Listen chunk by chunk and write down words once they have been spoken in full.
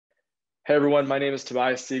Hey everyone, my name is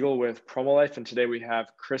Tobias Siegel with PromoLife, and today we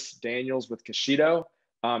have Chris Daniels with Cashido.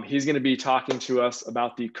 He's going to be talking to us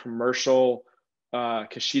about the commercial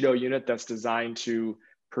Cashido unit that's designed to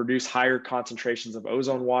produce higher concentrations of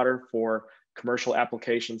ozone water for commercial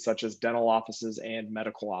applications such as dental offices and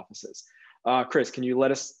medical offices. Chris, can you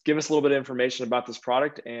give us a little bit of information about this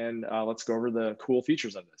product, and let's go over the cool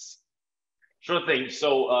features of this. Sure thing.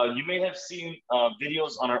 So you may have seen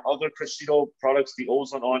videos on our other Cashido products, the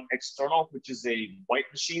OzoneOn external, which is a white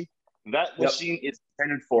machine. That machine is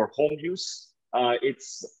intended for home use.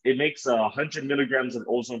 It makes 100 milligrams of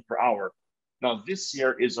ozone per hour. Now this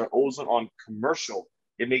here is our OzoneOn commercial.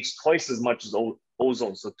 It makes twice as much as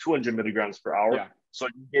ozone, so 200 milligrams per hour. Yeah. So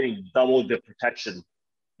you're getting double the protection.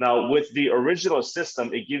 Now with the original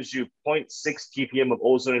system, it gives you 0.6 ppm of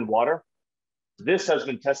ozone in water. This has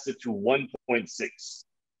been tested to 1.6. So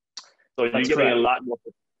you're getting a lot more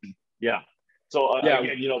protection. Yeah. So again,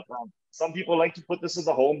 some people like to put this in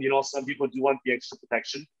the home. Some people do want the extra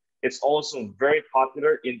protection. It's also very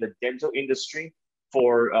popular in the dental industry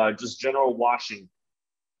for just general washing.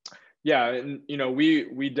 Yeah, and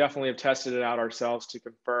we definitely have tested it out ourselves to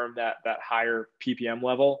confirm that higher ppm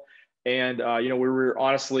level. And we were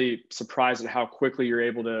honestly surprised at how quickly you're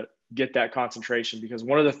able to get that concentration, because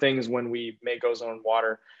one of the things when we make ozone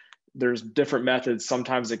water, there's different methods.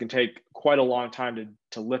 Sometimes it can take quite a long time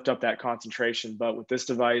to lift up that concentration, but with this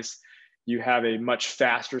device you have a much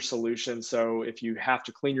faster solution. So if you have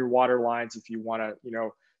to clean your water lines, if you want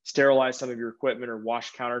to sterilize some of your equipment or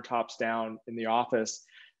wash countertops down in the office,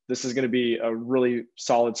 this is going to be a really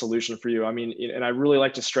solid solution for you. I mean, and I really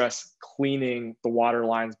like to stress cleaning the water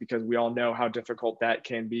lines, because we all know how difficult that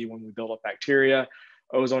can be when we build up bacteria.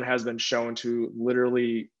 Ozone has been shown to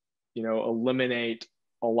literally, eliminate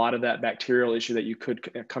a lot of that bacterial issue that you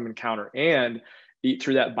could come encounter and eat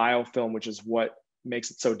through that biofilm, which is what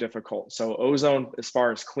makes it so difficult. So ozone, as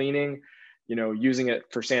far as cleaning, using it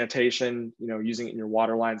for sanitation, using it in your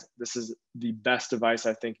water lines, this is the best device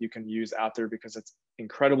I think you can use out there, because it's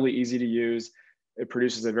incredibly easy to use. It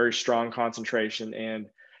produces a very strong concentration, and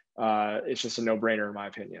it's just a no-brainer in my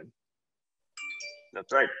opinion.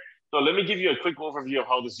 That's right. So let me give you a quick overview of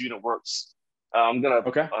how this unit works. I'm gonna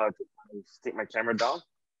take my camera down.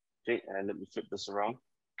 Okay, and let me flip this around.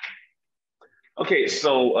 Okay,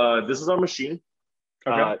 so this is our machine.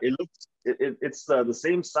 Okay. It's the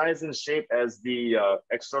same size and shape as the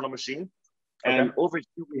external machine. And over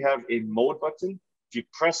here we have a mode button. If you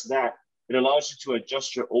press that, it allows you to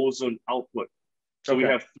adjust your ozone output. So we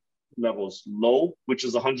have three levels: low, which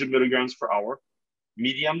is 100 milligrams per hour;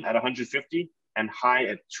 medium at 150; and high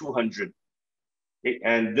at 200. Okay?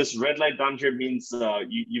 And this red light down here means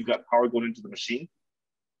you've got power going into the machine.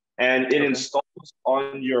 And it installs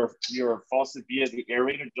on your faucet via the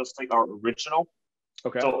aerator, just like our original.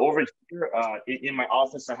 Okay. So over here in my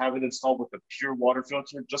office, I have it installed with a pure water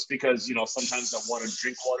filter, just because sometimes I want to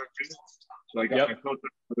drink water too. So I got my filter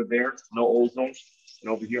over there, no ozone, and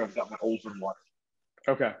over here I've got my ozone water.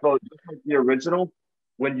 Okay. So just like the original,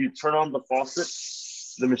 when you turn on the faucet,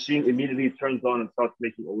 the machine immediately turns on and starts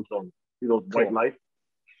making ozone. See those white lights?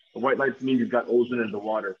 The white lights mean you've got ozone in the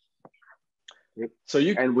water. So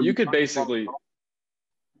you could basically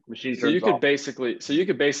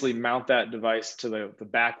mount that device to the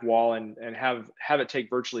back wall and have it take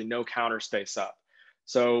virtually no counter space up.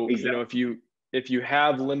 So if you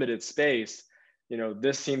have limited space,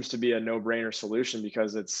 this seems to be a no-brainer solution,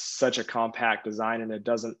 because it's such a compact design and it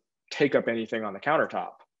doesn't take up anything on the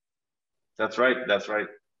countertop. That's right. That's right.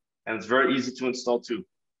 And it's very easy to install too.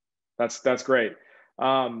 That's great.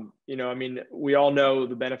 I mean, we all know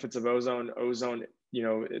the benefits of ozone. Ozone,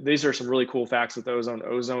 these are some really cool facts with ozone.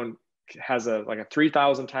 Ozone has a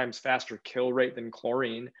 3,000 times faster kill rate than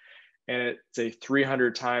chlorine, and it's a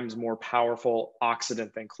 300 times more powerful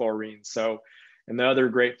oxidant than chlorine. So, and the other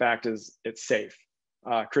great fact is it's safe.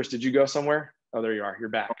 Chris, did you go somewhere? Oh, there you are. You're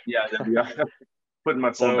back. Yeah. Putting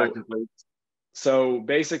my phone back in place. So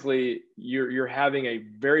basically, you're having a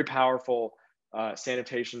very powerful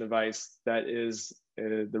sanitation device that is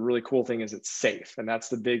the really cool thing is it's safe, and that's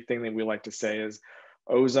the big thing that we like to say is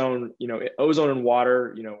ozone. Ozone in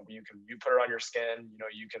water. You put it on your skin.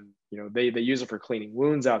 They use it for cleaning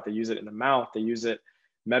wounds out. They use it in the mouth. They use it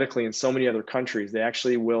medically in so many other countries. They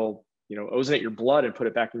actually will ozonate your blood and put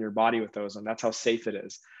it back in your body with ozone. That's how safe it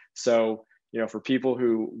is. So for people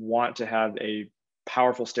who want to have a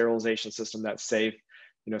powerful sterilization system that's safe,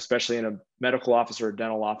 especially in a medical office or a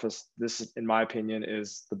dental office, this, in my opinion,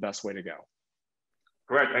 is the best way to go.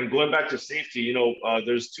 Correct. And going back to safety,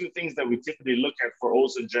 there's two things that we typically look at for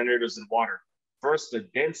ozone generators in water. First, the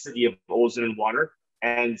density of ozone in water.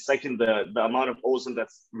 and second, the amount of ozone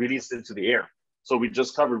that's released into the air. So we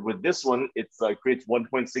just covered with this one, it's creates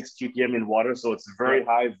 1.6 ppm in water, so it's very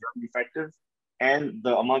high, very effective, and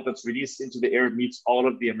the amount that's released into the air meets all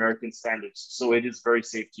of the American standards, so it is very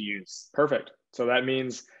safe to use. Perfect. So that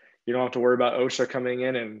means you don't have to worry about OSHA coming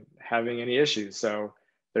in and having any issues. So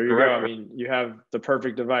there you go. I mean, you have the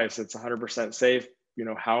perfect device. It's 100% safe, you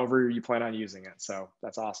know, however you plan on using it. So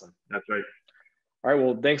that's awesome. That's right. All right.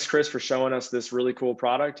 Well, thanks, Chris, for showing us this really cool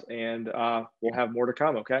product, and we'll have more to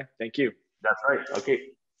come. Okay. Thank you. That's right. Okay.